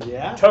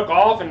Yeah. took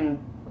off and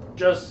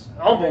just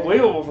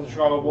unbelievable for the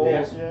Chicago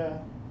Bulls. Yeah.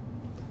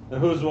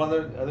 And who's the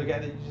other guy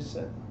that you just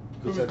said?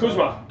 Kuzma.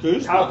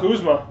 Kuzma. Kyle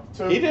Kuzma.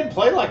 So, He didn't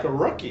play like a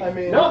rookie. I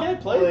mean, No. He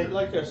did play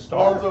like a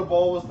star. Lonzo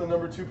Ball was the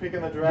number 2 pick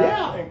in the draft,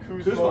 Yeah. and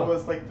Kuzma, Kuzma.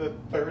 was like the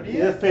 30th.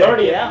 Yeah,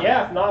 30, yeah.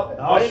 yeah, if not, All of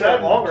a not even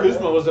sudden, longer.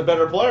 Kuzma was a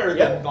better player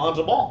Yep. than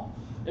Lonzo Ball.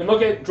 And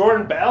look at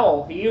Jordan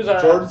Bell. He was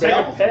a Jordan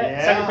second Bell, pick,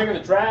 yeah. second pick in the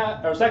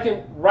draft, or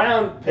second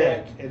round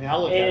pick. And now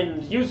look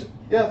And he was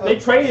Yeah, they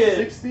traded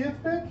 60th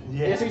pick.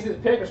 the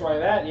 60th pick or something like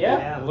that. Yeah.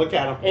 Yeah, look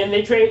at him. And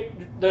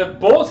the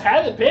Bulls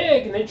had the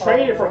pick, and they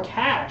traded it for yeah.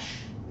 cash.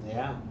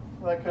 Yeah.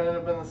 That couldn't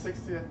have been the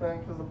 60th then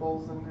because the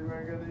Bulls didn't do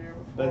very good the year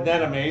before. Isn't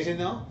that amazing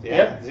though?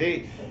 Yeah. Yep.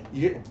 See,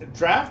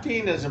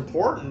 drafting is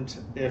important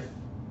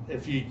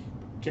if you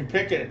can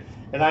pick it.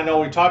 And I know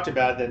we talked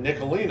about the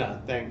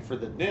Nicolina thing for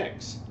the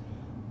Knicks.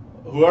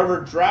 Whoever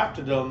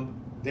drafted him,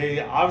 they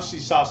obviously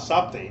saw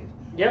something,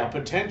 Yep. a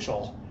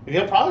potential, and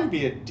he'll probably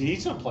be a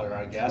decent player,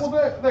 I guess.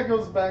 Well, that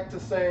goes back to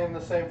saying the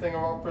same thing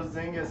about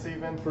Porzingis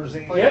even.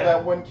 Porzingis. Like Yep.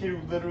 that one kid who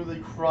literally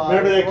cried.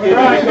 Remember that kid?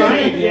 Right,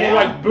 Right, yeah.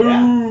 Like,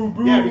 boo,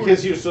 boo. Yeah,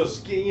 because he was so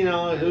skinny, you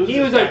know. He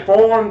was a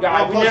foreign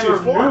guy. We Plus he never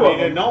was foreign, knew we of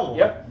didn't him. know him.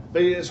 Yep.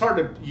 But it's hard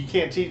to, you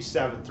can't teach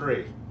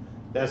 7'3".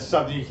 That's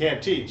something you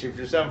can't teach. If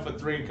you're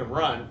 7'3" and can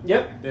run,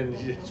 Yep. then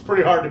it's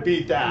pretty hard to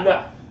beat that.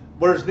 No.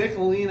 Whereas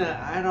Nicolina,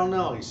 I don't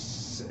know.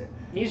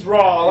 He's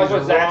raw, like he's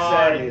what Zach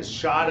raw, and said. his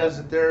shot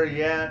isn't there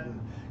yet. And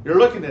you're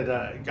looking at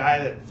a guy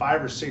that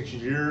 5 or 6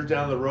 years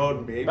down the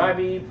road, maybe. Might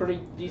be pretty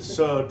decent.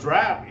 So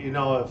draft,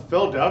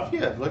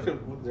 Philadelphia,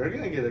 they're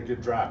going to get a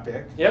good draft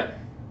pick. Yep.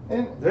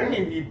 And They're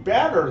going to be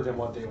better than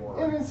what they were.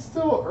 and it's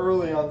still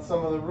early on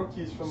some of the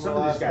rookies from Some the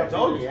of last these guys.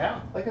 couple Oh years. yeah.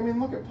 Like, I mean,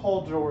 look at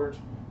Paul George.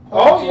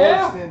 Oh, Paul George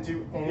yeah. didn't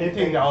do Anything,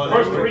 anything no,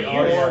 First they- 3 oh,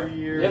 years. yeah. 4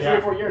 years. Yeah, 3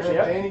 or 4 years, And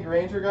yeah. Danny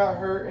Granger got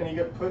hurt, and he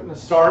got put in a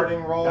Start.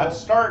 starting role. That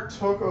start.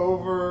 Took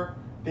over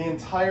the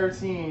entire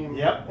team.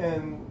 Yep.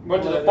 And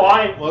Went to the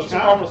Well, Eastern it's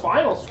kinda- Conference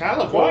Finals. Kind of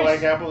like twice. what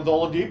happened with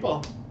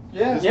Oladipo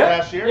Yeah. this Yep.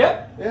 past year.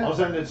 Yep. Yeah. All of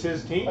a sudden, it's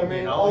his team. I mean,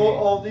 you know,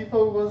 all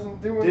Depot wasn't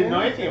doing. he didn't know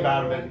anything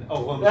about him in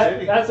Oklahoma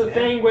City. That's the Yeah.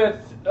 thing with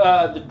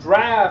the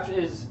draft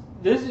is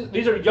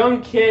these are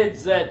young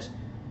kids that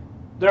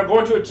they're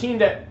going to a team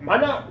that might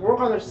not work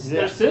on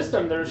their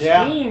system, their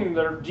Yeah. scheme,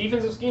 their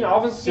defensive scheme,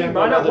 offensive scheme Send to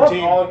might not another work.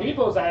 team. All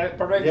Depot's a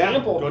perfect Yeah.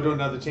 example. Go to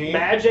another team.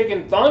 Magic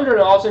and Thunder,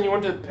 and all of a sudden you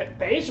went to the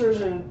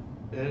Pacers, and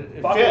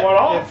It fucking fit. went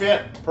off. It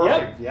fit.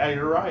 Perfect. Yeah,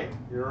 you're right.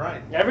 You're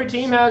right. every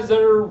team has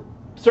their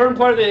certain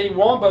player they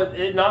want, but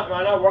it might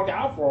not work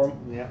out for them.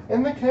 Yeah.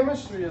 And the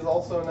chemistry is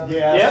also another.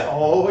 Yes. Yep.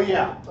 Oh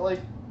yeah. Like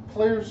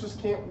players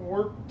just can't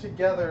work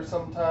together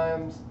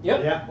sometimes.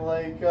 Yep. Yeah.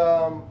 Like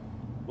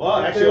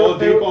Well, They actually, were-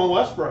 they Oladipo were- and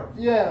Westbrook.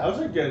 yeah. That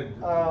was a good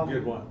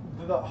Um, one.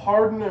 the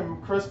Harden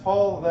and Chris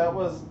Paul, that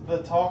was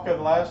the talk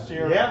of last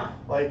year. Yeah.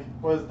 Like,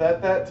 was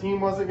that team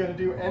wasn't going to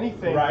do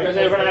anything. Right. Because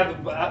they were going to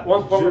have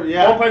one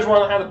player's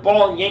going to have the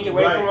ball and yank it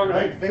away from them.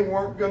 Like, they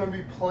weren't going to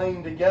be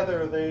playing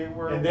together. They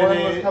were, And one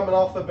then was coming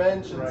off the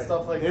bench and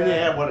stuff like then that.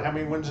 They had, how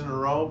many wins in a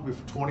row?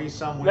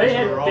 20-some wins They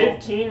in a row?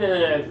 had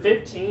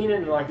 15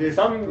 and like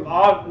some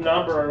odd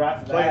number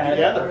after Playing that.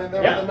 together. I mean, they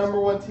were the number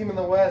one team in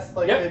the West.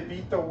 Like, they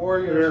beat the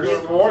Warriors.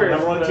 Beat the Warriors.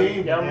 Number one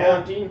team. Number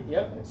one team,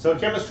 yep. So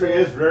chemistry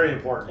is very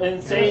important.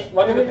 And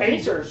look at the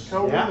Pacers.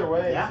 Go either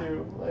way, Yeah.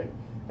 too. Like,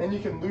 and you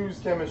can lose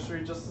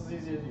chemistry just as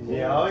easy as you can.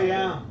 Yeah, oh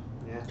yeah.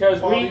 Because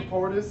Bobby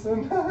Portis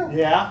and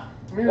Yeah.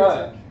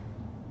 Mirotic.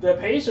 The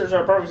Pacers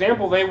are a perfect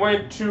example. They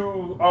went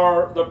to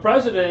the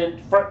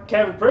president,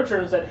 Kevin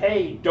Pritchard, and said,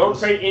 "Hey, don't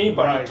trade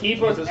anybody. Right.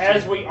 Keep us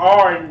as we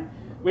are." And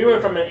we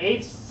went from an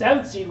 8th,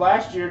 7th seed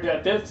last year to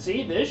a 5th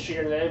seed this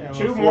year. They have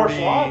 2 more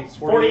slots,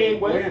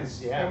 48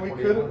 wins. Yeah, and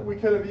we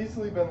could have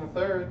easily been the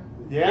 3rd.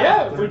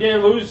 Yeah, if we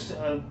didn't lose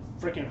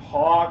freaking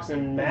Hawks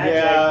and Magic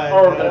Yeah,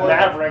 or the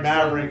Mavericks.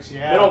 Mavericks,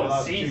 yeah. Middle of the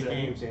lost 2 season.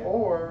 games, yeah.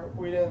 Or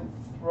we didn't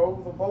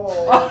throw the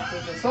ball to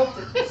the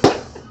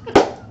Celtics.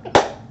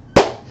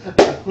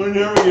 We're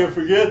never going to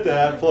forget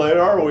that play,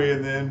 are we,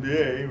 in the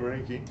NBA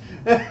ranking?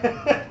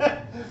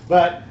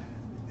 But,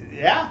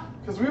 yeah,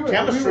 Because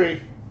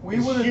chemistry we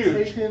would have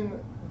huge. taken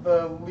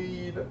the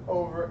lead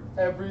over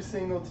every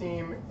single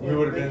team in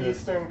the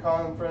Eastern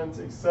Conference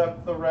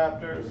except the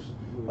Raptors.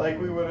 Like,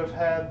 we would have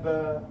had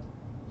the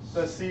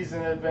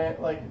season advantage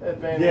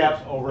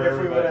over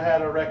if we would have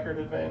had a record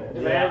advantage.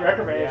 If they had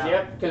record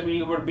advantage, because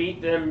we would have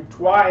beat them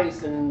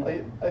twice. And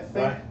I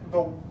think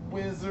the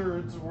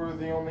Wizards were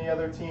the only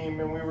other team,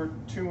 and we were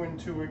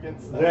 2-2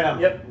 against them. Yeah,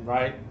 Yep.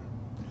 right.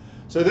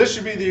 So this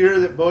should be the year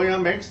that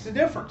Bojan makes the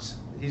difference.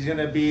 He's going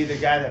to be the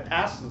guy that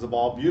passes the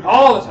ball beautifully.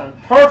 all the time,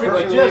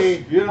 perfectly.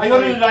 Beautifully. I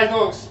go to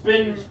little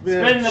spin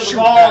the Shoot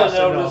ball, pass,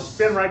 and it'll just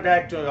spin right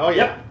back to it. Oh,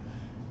 yeah.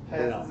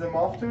 Passes them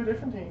off to a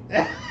different team.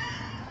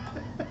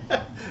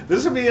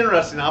 This will be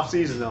interesting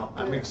off-season, though.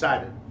 I'm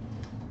excited.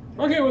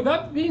 Okay, with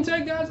that being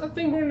said, guys, I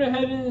think we're going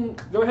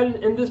to go ahead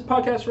and end this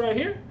podcast right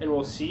here, and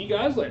we'll see you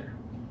guys later.